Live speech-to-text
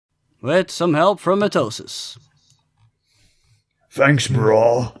with some help from Mitosis. Thanks,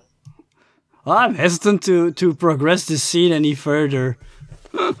 bro. I'm hesitant to progress this scene any further.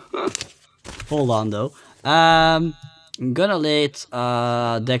 Hold on, though. I'm gonna let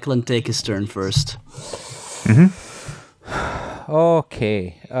Declan take his turn first.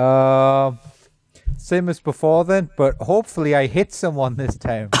 Okay. Same as before then, but hopefully I hit someone this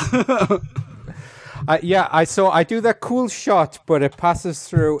time. I do that cool shot, but it passes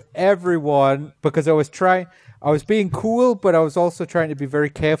through everyone because I was being cool, but I was also trying to be very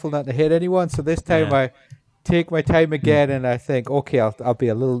careful not to hit anyone. So this time I take my time again, and I think, okay, I'll be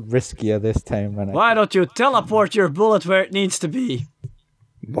a little riskier this time. Why don't you teleport your bullet where it needs to be?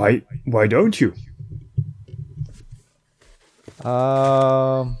 Why don't you?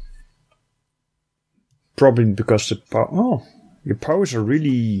 Probably because your powers are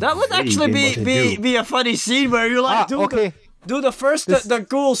really. That would actually be a funny scene where you do the first the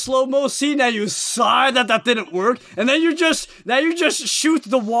cool slow-mo scene and you saw that didn't work, and then you just shoot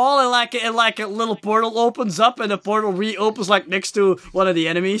the wall and like a little portal opens up and the portal reopens like next to one of the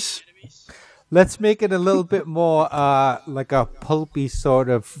enemies. Let's make it a little bit more like a pulpy sort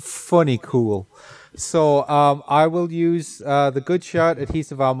of funny cool. So I will use the good shot,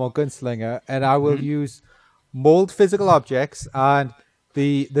 adhesive armor, gunslinger, and I will use mold physical objects, and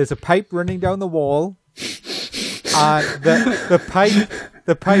there's a pipe running down the wall. And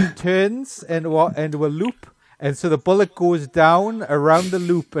the pipe turns into a loop, and so the bullet goes down around the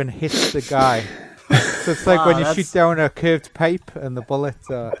loop and hits the guy. So it's like when you shoot down a curved pipe and the bullet.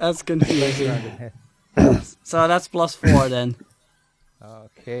 That's confusing. So that's +4 then.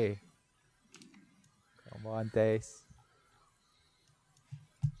 Okay. Come on, Dace.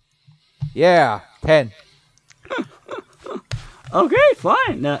 Yeah, 10. Okay,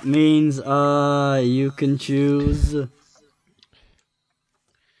 fine. That means you can choose. You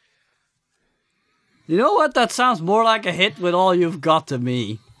know what? That sounds more like a hit with all you've got to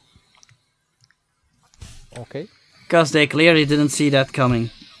me. Okay. Because they clearly didn't see that coming.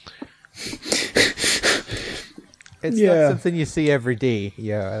 It's not something you see every day.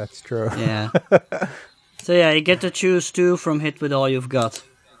 Yeah, that's true. Yeah. So yeah, you get to choose 2 from hit with all you've got.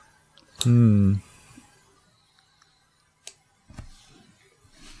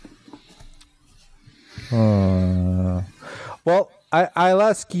 Well, I'll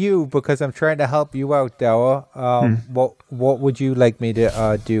ask you because I'm trying to help you out, Dower. What would you like me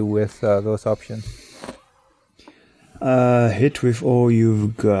to do with those options? Hit with all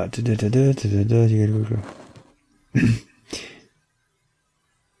you've got.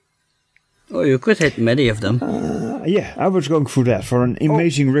 Oh, you could hit many of them. Yeah, I was going for that. For an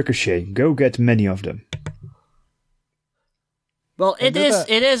amazing ricochet. Go get many of them. Well, it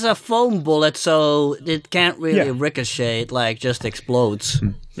is a foam bullet, so it can't really ricochet. It just explodes.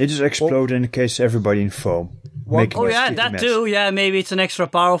 It just explodes and encase everybody in foam. That too. Yeah, maybe it's an extra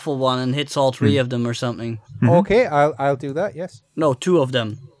powerful one and hits all 3 of them or something. Okay, I'll do that. Yes. No, 2 of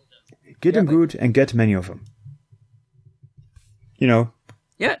them. Get them good and get many of them. You know.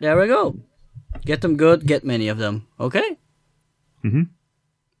 Yeah, there we go. Get them good, get many of them. Okay. So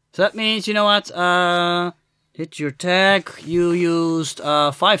that means, you know what? Hit your tag. You used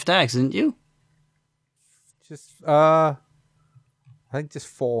 5 tags, didn't you? I think just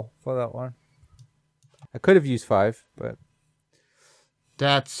 4 for that one. I could have used 5, but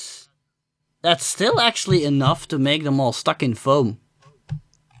that's still actually enough to make them all stuck in foam.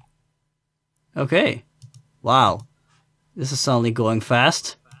 Okay. Wow. This is suddenly going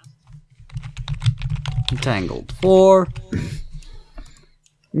fast. Entangled 4.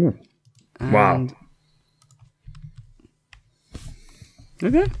 Wow.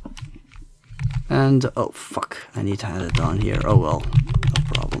 Okay. And, oh fuck, I need to add it on here. Oh well, no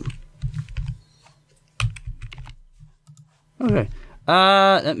problem. Okay.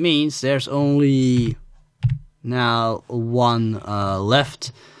 That means there's only now 1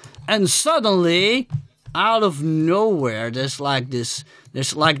 left. And suddenly, out of nowhere, there's like this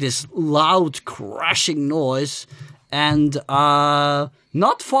loud crashing noise, and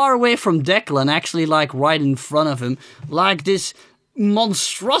not far away from Declan, actually right in front of him, this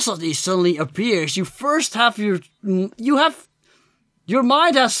monstrosity suddenly appears. You first have your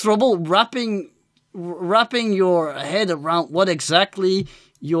mind has trouble wrapping your head around what exactly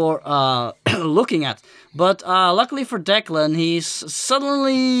you're looking at. But luckily for Declan, his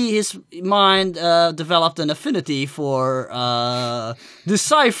mind developed an affinity for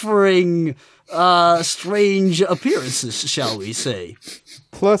deciphering strange appearances, shall we say.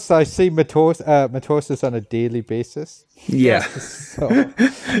 Plus, I see mitosis on a daily basis. Yeah. So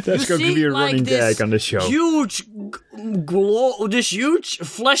That's going to be a running gag on the show. Huge this huge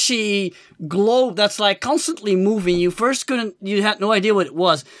fleshy globe that's like constantly moving. You had no idea what it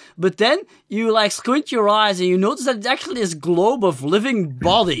was, but then you like squint your eyes and you notice that it's actually this globe of living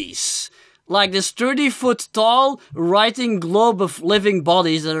bodies. Like this 30-foot tall writing globe of living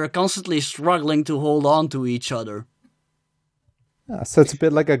bodies that are constantly struggling to hold on to each other. So it's a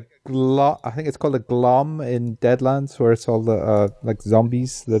bit like I think it's called a glom in Deadlands, where it's all the like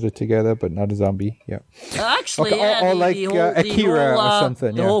zombies that are together, but not a zombie. Yeah. Actually, okay, yeah. Or like Akira or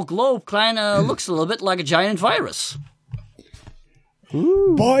something. The whole globe kind of looks a little bit like a giant virus.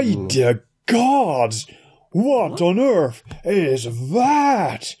 Ooh. By the gods! What on earth is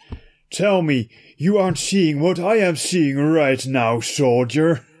that? Tell me, you aren't seeing what I am seeing right now,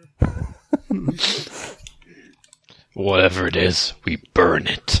 soldier. Whatever it is, we burn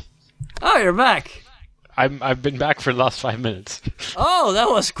it. Oh, you're back. I've been back for the last 5 minutes. Oh, that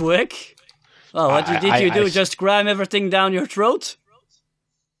was quick. Oh, what did you do? Just cram everything down your throat?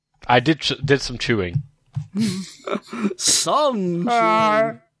 I did some chewing. Some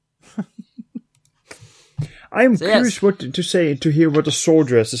chewing. I'm curious to hear what the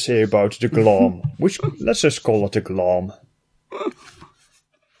soldier has to say about the glom. Let's just call it the glom.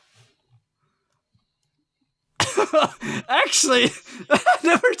 Actually, I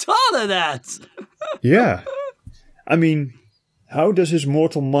never thought of that. Yeah. I mean, how does his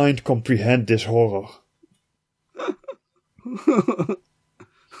mortal mind comprehend this horror?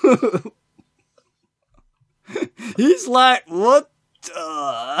 He's like, what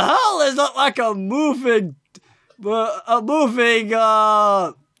the hell is that? Like a moving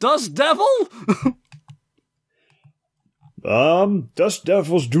dust devil? Dust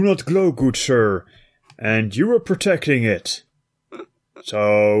devils do not glow, good sir. And you were protecting it.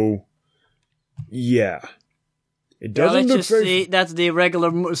 So, yeah. It doesn't look say that the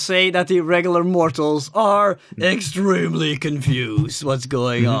regular mortals are extremely confused what's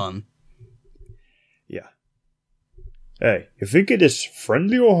going on. Yeah. Hey, you think it is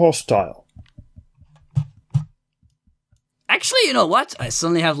friendly or hostile? Actually, you know what? I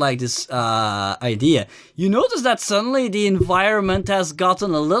suddenly have like this idea. You notice that suddenly the environment has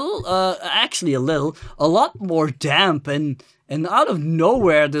gotten a lot more damp, and out of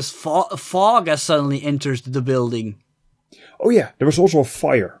nowhere this fog has suddenly entered the building. Oh yeah, there was also a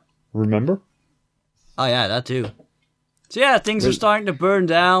fire, remember? Oh yeah, that too. So yeah, things are starting to burn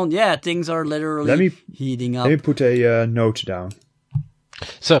down. Yeah, things are literally heating up. Let me put a note down.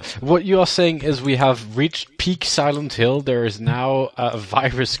 So, what you are saying is we have reached peak Silent Hill. There is now a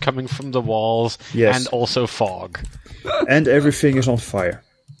virus coming from the walls, and also fog. And everything is on fire.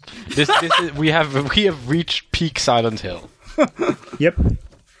 This is, we have reached peak Silent Hill. Yep.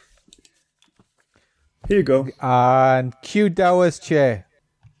 Here you go. And cue Dower's chair.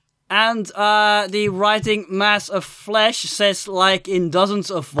 And the writing mass of flesh says, like in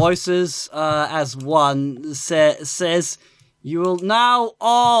dozens of voices as one, says... You will now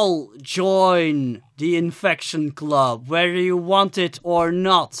all join the Infection Club, whether you want it or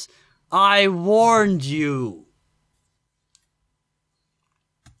not. I warned you.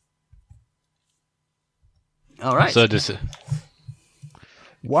 All right. So this.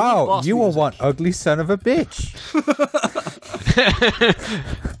 Wow, you are one ugly son of a bitch.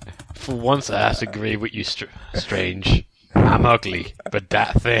 For once, I have to agree with you, Strange. I'm ugly, but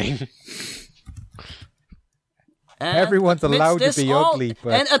that thing. Everyone's allowed to be ugly,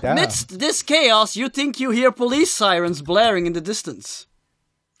 but... And amidst this chaos, you think you hear police sirens blaring in the distance.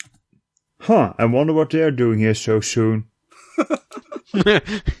 Huh, I wonder what they're doing here so soon.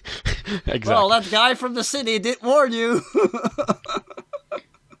 Exactly. Well, that guy from the city did warn you.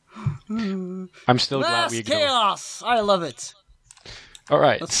 I'm still glad we ignored. chaos! I love it.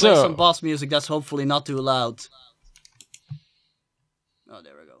 Alright, Let's play some boss music that's hopefully not too loud. Oh,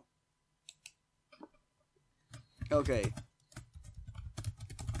 there we go. Okay.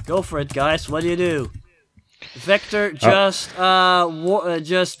 Go for it, guys. What do you do? Vector just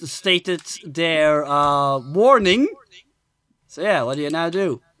stated their warning. So yeah, what do you now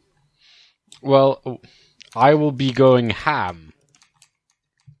do? Well, I will be going ham.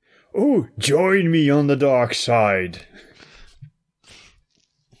 Oh, join me on the dark side.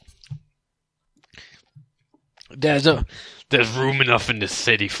 There's room enough in the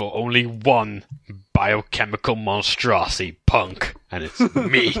city for only one biochemical monstrosity, punk, and it's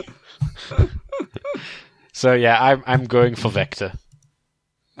me. So yeah, I'm going for Vector.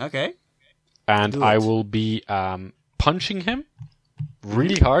 Okay. And I will be punching him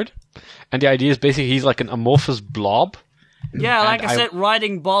really hard. And the idea is basically he's like an amorphous blob, Yeah, like I said,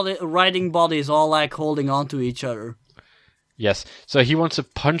 riding bodies all like holding on to each other. Yes, so he wants to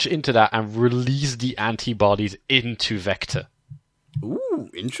punch into that and release the antibodies into Vector. Ooh,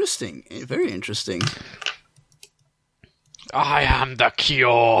 interesting. Very interesting. I am the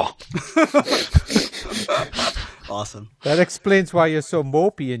cure. Awesome. That explains why you're so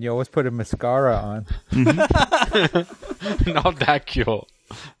mopey and you always put a mascara on. Not that cure.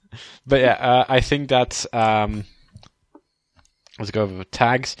 But yeah, I think that's... let's go over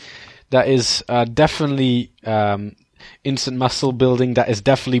tags. That is definitely instant muscle building. That is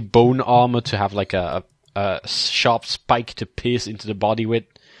definitely bone armor to have like a sharp spike to pierce into the body with.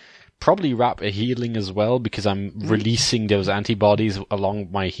 Probably wrap a healing as well, because I'm releasing those antibodies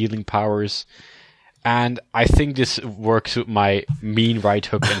along my healing powers. And I think this works with my mean right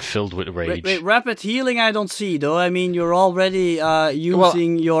hook and filled with rage. Wait, rapid healing I don't see, though. I mean, you're already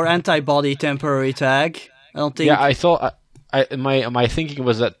using your antibody temporary tag. I don't think... Yeah, I thought... my thinking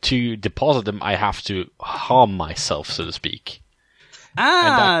was that to deposit them, I have to harm myself, so to speak.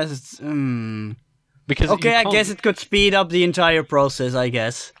 Because okay, I guess it could speed up the entire process, I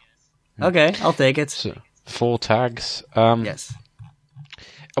guess. Okay, I'll take it. So, 4 tags. Yes.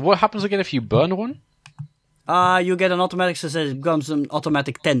 What happens again if you burn one? You get an automatic success. It becomes an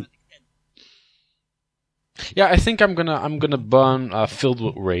automatic 10. Yeah, I think I'm gonna burn filled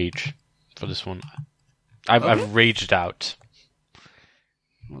with rage for this one. I've raged out.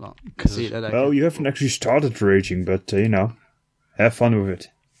 Hold on. Well, you haven't actually started raging, but have fun with it.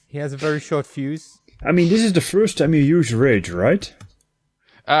 He has a very short fuse. I mean, this is the first time you use rage, right?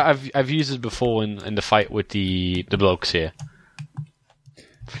 I've used it before in the fight with the blokes here.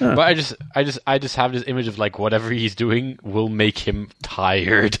 Huh. But I just have this image of like whatever he's doing will make him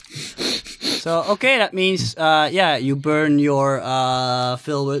tired. So okay, that means you burn your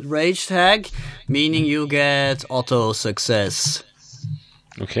fill with rage tag, meaning you get auto success.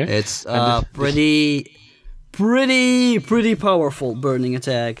 Okay. It's pretty powerful burning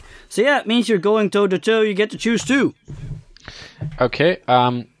attack. So yeah, it means you're going toe to toe. You get to choose 2. Okay.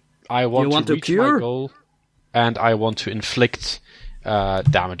 I want to reach cure? my goal, and I want to inflict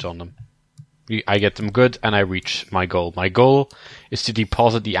damage on them. I get them good, and I reach my goal. My goal is to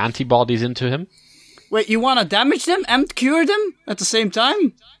deposit the antibodies into him. Wait, you want to damage them and cure them at the same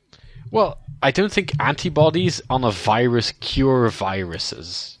time? Well, I don't think antibodies on a virus cure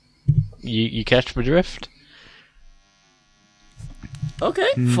viruses. You catch my drift?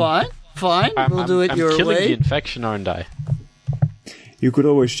 Okay, fine. We'll do it your way. I'm killing the infection, aren't I? You could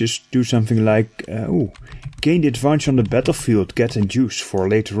always just do something like, gain the advantage on the battlefield, get induced for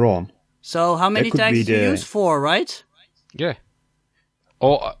later on. So how many tags do you use? 4, right? Yeah.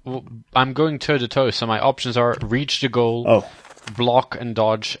 Or I'm going toe to toe, so my options are reach the goal, block and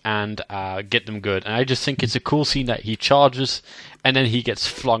dodge, and get them good. And I just think it's a cool scene that he charges, and then he gets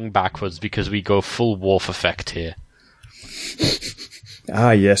flung backwards because we go full Worf effect here.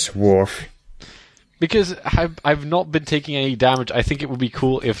 Ah, yes, Worf. Because I've not been taking any damage. I think it would be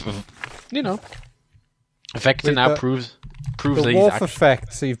cool if, Vector now proves that he's Wolf actually...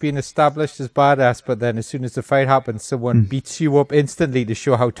 effect, so you've been established as badass, but then as soon as the fight happens, someone beats you up instantly to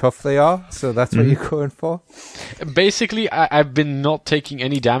show how tough they are, so that's what you're going for? Basically, I've been not taking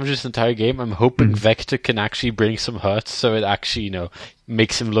any damage this entire game. I'm hoping Vector can actually bring some hurt, so it actually,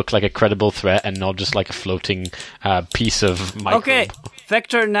 makes him look like a credible threat and not just like a floating piece of microbe. Okay,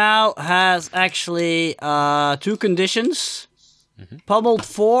 Vector now has actually 2 conditions. Pummeled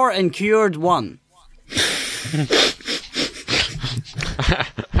 4 and cured 1.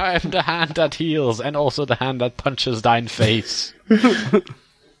 I am the hand that heals and also the hand that punches thine face.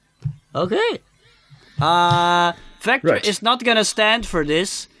 Okay. Vector is not gonna stand for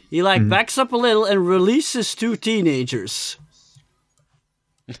this. He backs up a little and releases 2 teenagers.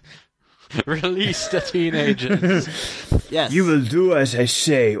 Release the teenagers. Yes. You will do as I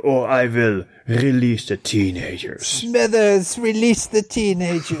say, or I will release the teenagers. Smithers, release the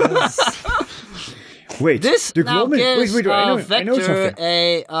teenagers. Wait, this the now gives I know Vector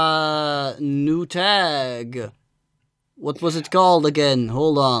something. a new tag. What was it called again?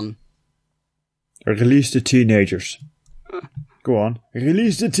 Hold on. Release the teenagers. Go on.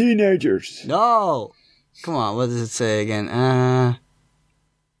 Release the teenagers. No. Come on, what does it say again?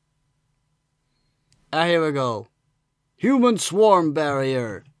 Here we go. Human swarm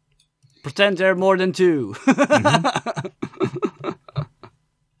barrier. Pretend there are more than 2.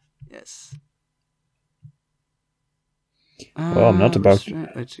 Yes. Well, I'm not about...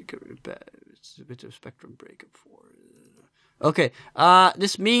 It's a bit of spectrum breakup for... Okay,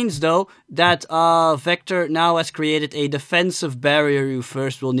 this means, though, that Vector now has created a defensive barrier you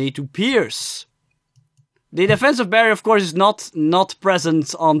first will need to pierce. The defensive barrier, of course, is not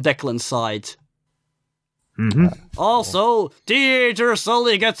present on Declan's side. Mm-hmm. Also, teenager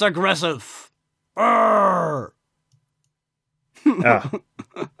suddenly gets aggressive. Arrgh!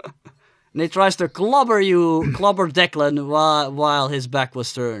 And he tries to clobber Declan while his back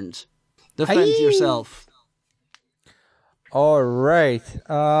was turned. Defend yourself. All right.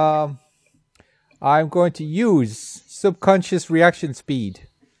 I'm going to use subconscious reaction speed.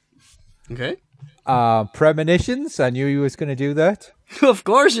 Okay. Premonitions. I knew you was going to do that. Of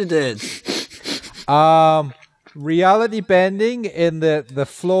course you did. Reality bending in the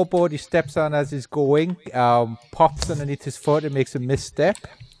floorboard he steps on as he's going. Pops underneath his foot and makes a misstep.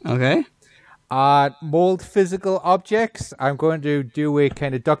 Okay. Mold physical objects. I'm going to do a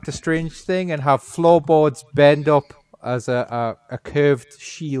kind of Doctor Strange thing and have floorboards bend up as a curved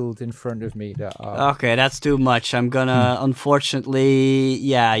shield in front of me. Okay, that's too much. I'm gonna, unfortunately,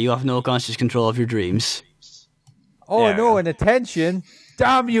 you have no conscious control of your dreams. Oh no, and attention.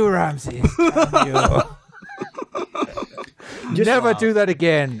 Damn you, Ramsey. Damn you. Never do that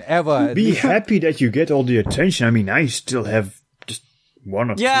again, ever. Be happy that you get all the attention. I mean, I still have just one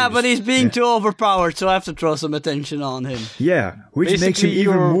or two. Yeah, but he's being too overpowered, so I have to throw some attention on him. Yeah, which Basically, makes him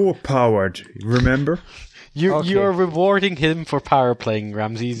even more powered, remember? You're rewarding him for power playing,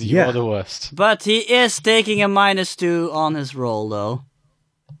 Ramses. You're the worst. But he is taking a -2 on his roll, though.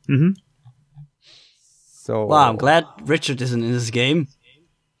 Mm-hmm. So Wow, I'm glad Richard isn't in this game.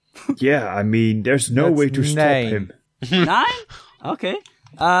 Yeah, I mean, there's no way to stop 9. him. 9? Okay.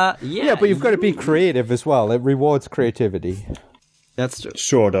 Yeah, but you've got to be creative as well. It rewards creativity. That's true.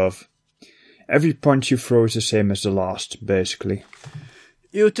 Sort of. Every punch you throw is the same as the last, basically.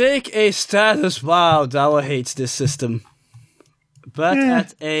 You take a status. Wow, Dawa hates this system. But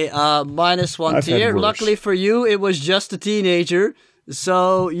at a -1 I've had tier, worse. luckily for you, it was just a teenager.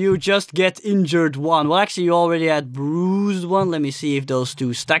 So you just get injured 1. Well, actually, you already had bruised 1. Let me see if those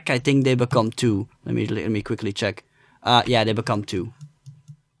 2 stack. I think they become 2. Let me quickly check. Yeah, they become 2.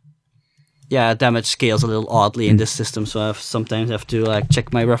 Yeah, damage scales a little oddly in this system, so I sometimes have to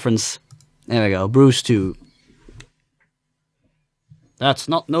check my reference. There we go, bruise 2. That's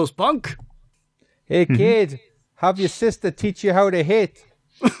not nose punk. Hey, kid, have your sister teach you how to hit.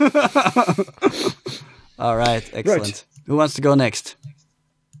 All right, excellent. Right. Who wants to go next?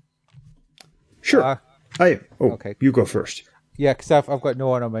 Sure. Okay. You go first. Yeah, because I've got no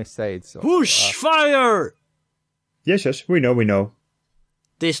one on my side. So Whoosh! Fire! Yes, we know.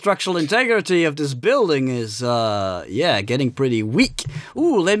 The structural integrity of this building is, getting pretty weak.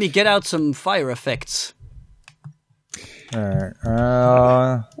 Ooh, let me get out some fire effects. All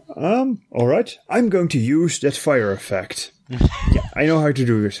right. I'm going to use that fire effect. Yeah, I know how to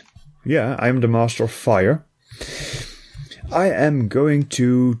do it. Yeah, I'm the master of fire. I am going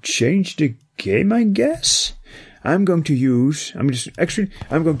to change the game, I guess. I'm going to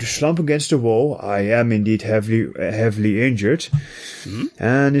slump against the wall. I am indeed heavily injured. Mm-hmm.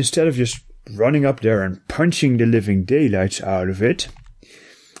 And instead of just running up there and punching the living daylights out of it,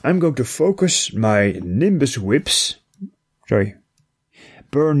 I'm going to focus my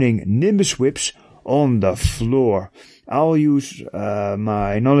burning Nimbus whips on the floor. I'll use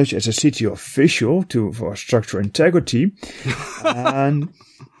my knowledge as a city official for structural integrity. And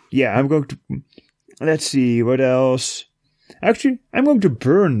yeah, I'm going to... Let's see, what else? Actually, I'm going to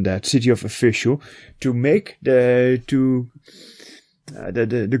burn that city of official to make the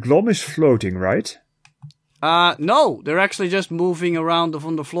glom is floating, right? No, they're actually just moving around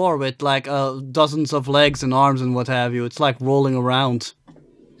on the floor with dozens of legs and arms and what have you. It's like rolling around.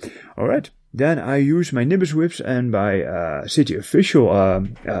 All right. Then I use my Nimbus Whips and my city official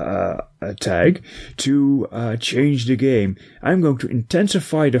tag to change the game. I'm going to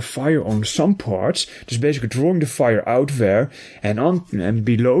intensify the fire on some parts, just basically drawing the fire out there and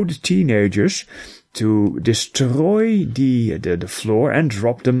below the teenagers to destroy the floor and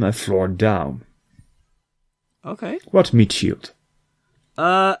drop them a floor down. Okay. What meat shield?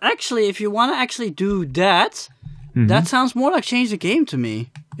 Actually, if you want to actually do that, that sounds more like change the game to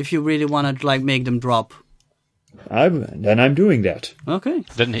me. If you really want to make them drop. Then I'm doing that. Okay.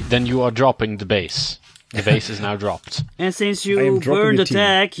 Then you are dropping the base. The base is now dropped. And since you burned the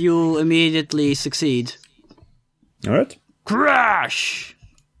tag, you immediately succeed. All right. Crash!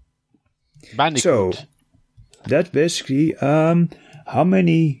 Bandicoot. So, that basically, how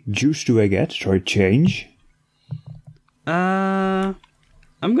many juice do I get? Sorry, change. I'm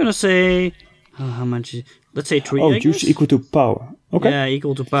gonna say... how much? Let's say 3, I juice guess? equal to power. Okay. Yeah,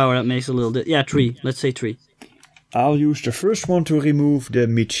 equal to power, that makes a little... 3. Let's say 3. I'll use the first one to remove the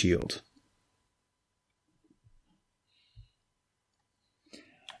meat shield.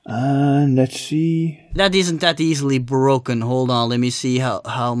 Let's see. That isn't that easily broken. Hold on, let me see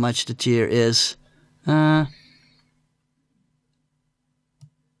how much the tier is. Here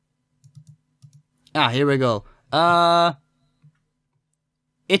we go.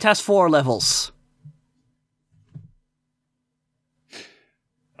 It has 4 levels.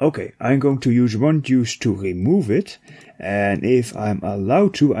 Okay, I'm going to use 1 juice to remove it, and if I'm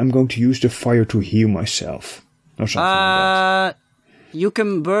allowed to, I'm going to use the fire to heal myself. Or something like that. You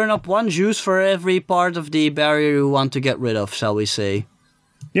can burn up 1 juice for every part of the barrier you want to get rid of, shall we say.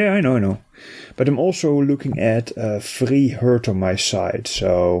 Yeah, I know. But I'm also looking at free hurt on my side,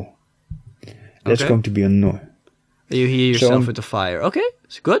 so that's going to be annoying. You heal yourself with the fire. Okay,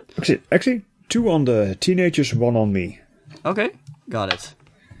 it's good. Actually, 2 on the teenagers, 1 on me. Okay, got it.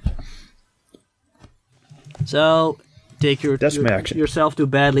 So, take yourself to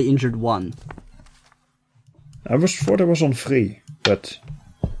badly injured 1. I thought I was on free, but...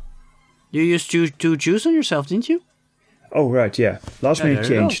 You used 2 juice on yourself, didn't you? Oh, right, yeah. Last minute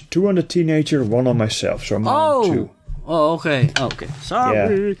change. 2 on the teenager, 1 on myself, so I'm on 2. Oh, okay.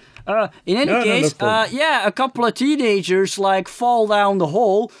 Sorry. Yeah. In any case, a couple of teenagers fall down the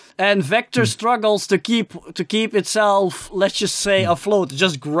hole, and Vector struggles to keep itself, let's just say, afloat. It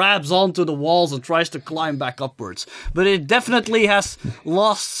just grabs onto the walls and tries to climb back upwards. But it definitely has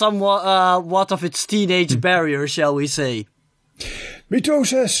lost somewhat of its teenage barrier, shall we say.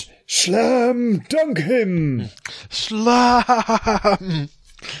 Mitosis, slam dunk him! Slam!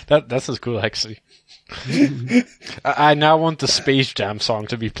 That's as cool, actually. I now want the Space Jam song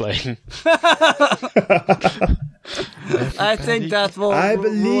to be playing. I think that will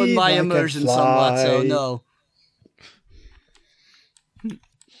ruin my immersion somewhat, so no.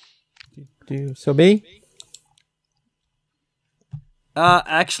 So me?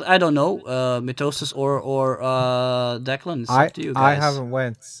 Actually, I don't know. Mitosis or Declan, it's up to you guys. I haven't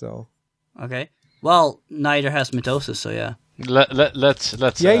went, so... Okay. Well, neither has Mitosis, so yeah. Let's.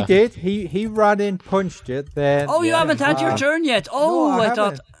 Yeah, he did. He ran in, punched it, then... Oh, you haven't had your turn yet? Oh, no, I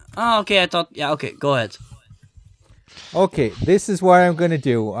thought... Oh, okay, I thought... Yeah, okay, go ahead. Okay, this is what I'm going to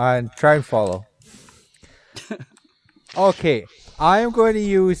do, and try and follow. Okay, I am going to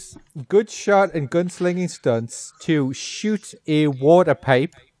use good shot and gunslinging stunts to shoot a water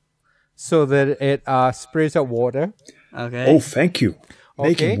pipe so that it sprays out water. Okay. Oh, thank you.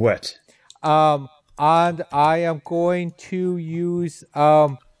 Make him wet. And I am going to use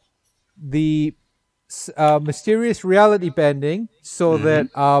the mysterious reality bending so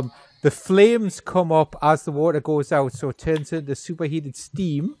that the flames come up as the water goes out, so it turns into superheated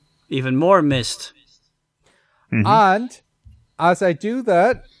steam. Even more mist. And as I do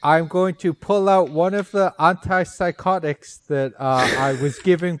that, I'm going to pull out one of the antipsychotics that I was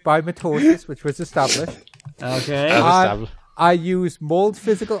given by Mitosis, which was established. Okay. And I use mold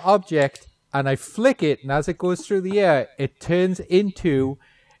physical object, and I flick it, and as it goes through the air, it turns into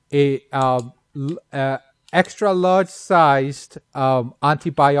a extra large sized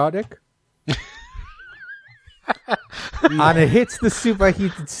antibiotic. And it hits the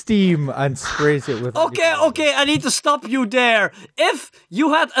superheated steam and sprays it with. Okay, I need to stop you there. If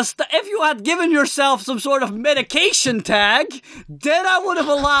you had given yourself some sort of medication tag, then I would have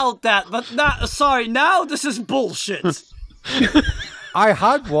allowed that. But now this is bullshit. I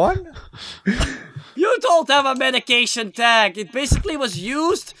had one. You don't have a medication tag. It basically was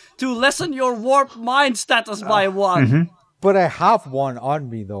used to lessen your warped mind status by 1. But I have one on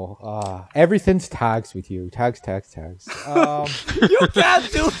me, though. Everything's tags with you. Tags. You can't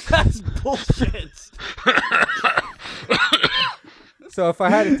do that bullshit. So if I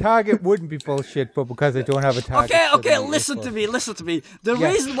had a tag, it wouldn't be bullshit, but because I don't have a tag... Okay, listen to me. The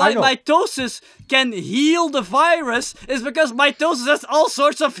reason why Mitosis can heal the virus is because Mitosis has all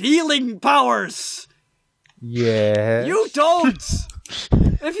sorts of healing powers. Yeah. You don't!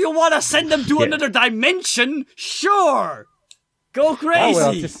 If you want to send them to another dimension, sure! Go crazy! Oh,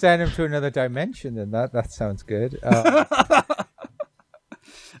 well, just send him to another dimension, then that sounds good.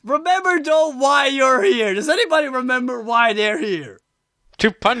 Remember, though, why you're here. Does anybody remember why they're here?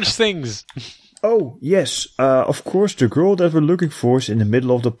 To punch things. Oh, yes. Of course, the girl that we're looking for is in the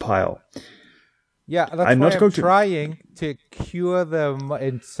middle of the pile. Yeah, that's why I'm trying to cure them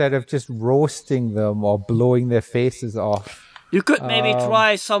instead of just roasting them or blowing their faces off. You could maybe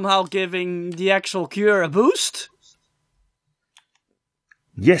try somehow giving the actual cure a boost?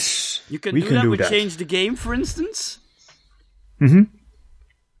 Yes, you can do that with Change the Game, for instance?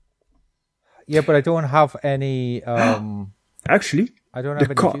 Yeah, but I don't have any... Actually, I don't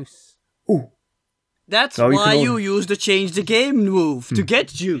have any juice. Ooh. That's why you use the Change the Game move, to get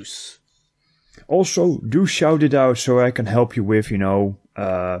juice. Also, do shout it out so I can help you with,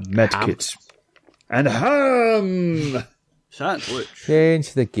 medkits. And ham! Sandwich.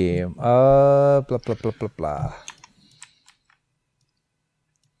 Change the game. Blah, blah, blah, blah, blah.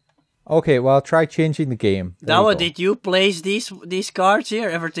 Okay, well, try changing the game. Dawa, did you place these cards here?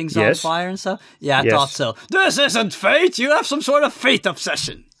 Everything's on Yes. fire and stuff? Yeah, I Yes. thought so. This isn't fate! You have some sort of fate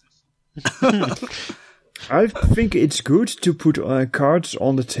obsession! I think it's good to put cards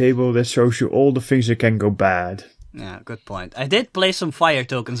on the table that shows you all the things that can go bad. Yeah, good point. I did place some fire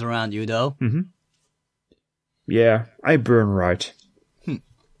tokens around you, though. Yeah, I burn right.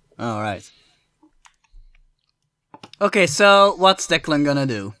 Alright. Okay, so what's Declan gonna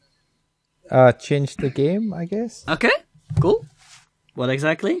do? Change the game, I guess. Okay, cool. What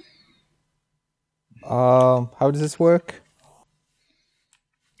exactly? How does this work?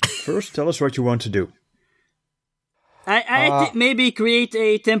 First, tell us what you want to do. I maybe create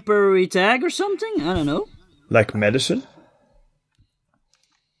a temporary tag or something? I don't know. Like medicine?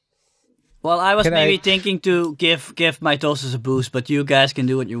 Well, I was Can maybe I- thinking to give mitosis a boost, but you guys can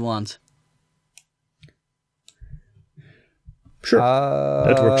do what you want. Sure,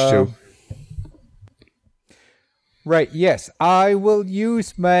 that works too. Right, yes. I will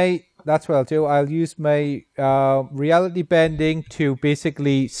use my... That's what I'll do. I'll use my reality bending to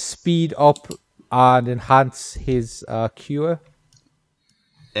basically speed up and enhance his cure.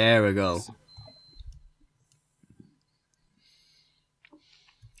 There we go.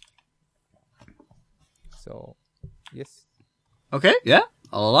 So, yes. Okay, yeah,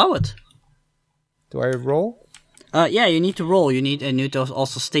 I'll allow it. Do I roll? Yeah, you need to roll. You need to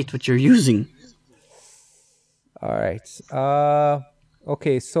also state what you're using. All right.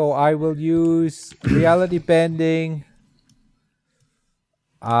 Okay, so I will use reality bending.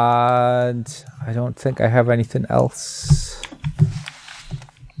 And I don't think I have anything else.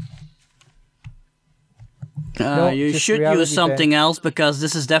 You just should reality use something else because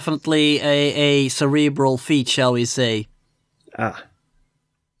this is definitely a cerebral feat, shall we say. Ah,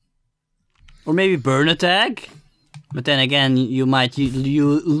 Or maybe burn a tag. But then again, you might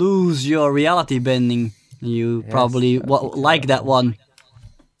you lose your reality bending. You probably like that one.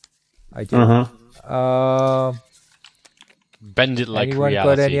 I do. Bend it like Anyone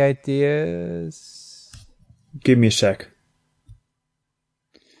reality. got any ideas? give me a sec.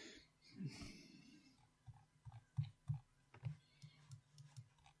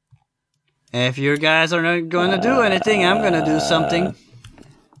 If you guys are not going to do anything, I'm going to do something.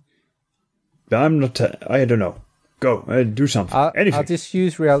 I'm not... I don't know. Go, do something. Anything. I'll just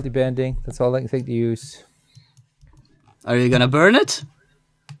use reality bending. That's all I can think to use. Are you going to burn it?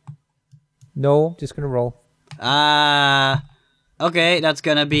 No, I'm just going to roll. Okay, that's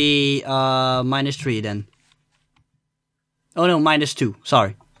going to be -3 then. Oh no, -2.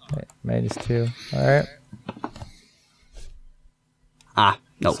 Sorry. Right, -2. All right.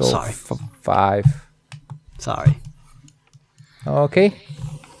 No, So sorry. 5. Sorry. Okay.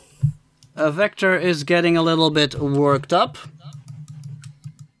 Vector is getting a little bit worked up.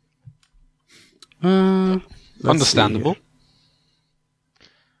 Understandable.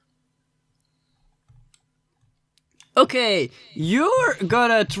 Okay, you're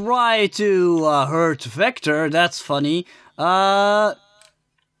gonna try to hurt Vector. That's funny.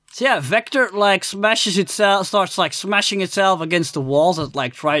 So yeah, Vector starts smashing itself against the walls and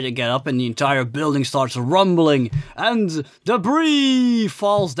try to get up, and the entire building starts rumbling, and debris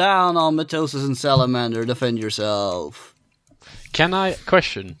falls down on Mitosis and Salamander. Defend yourself.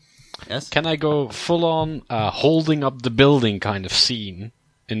 Question. Yes. Can I go full on holding up the building kind of scene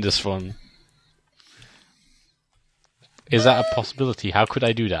in this one? Is that a possibility? How could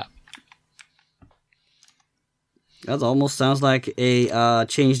I do that? That almost sounds like a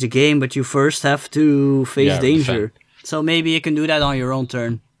change the game, but you first have to face danger. fair. So maybe you can do that on your own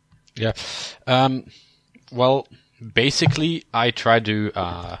turn. Yeah. Well, basically, I try to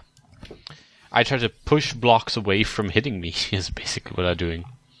push blocks away from hitting me. Is basically what I'm doing.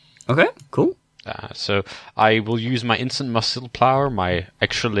 Okay, cool. So I will use my instant muscle power, my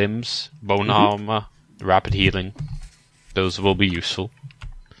extra limbs, bone armor, rapid healing. Those will be useful.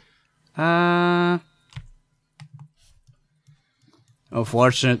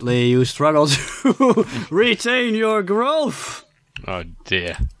 Unfortunately, you struggle to retain your growth. Oh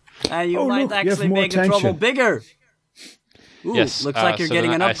dear. And you Oh, might look, you have actually more make the trouble tension. bigger. Ooh, Yes, looks like you're so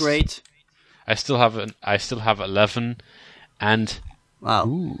getting then an upgrade. I still have 11, and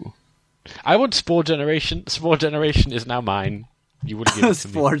Wow. I want Spore Generation. Spore Generation is now mine. You would give it to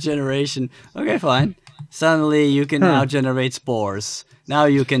me. Spore generation. Okay, fine. Suddenly you can now generate spores. Now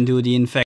you can do the infection.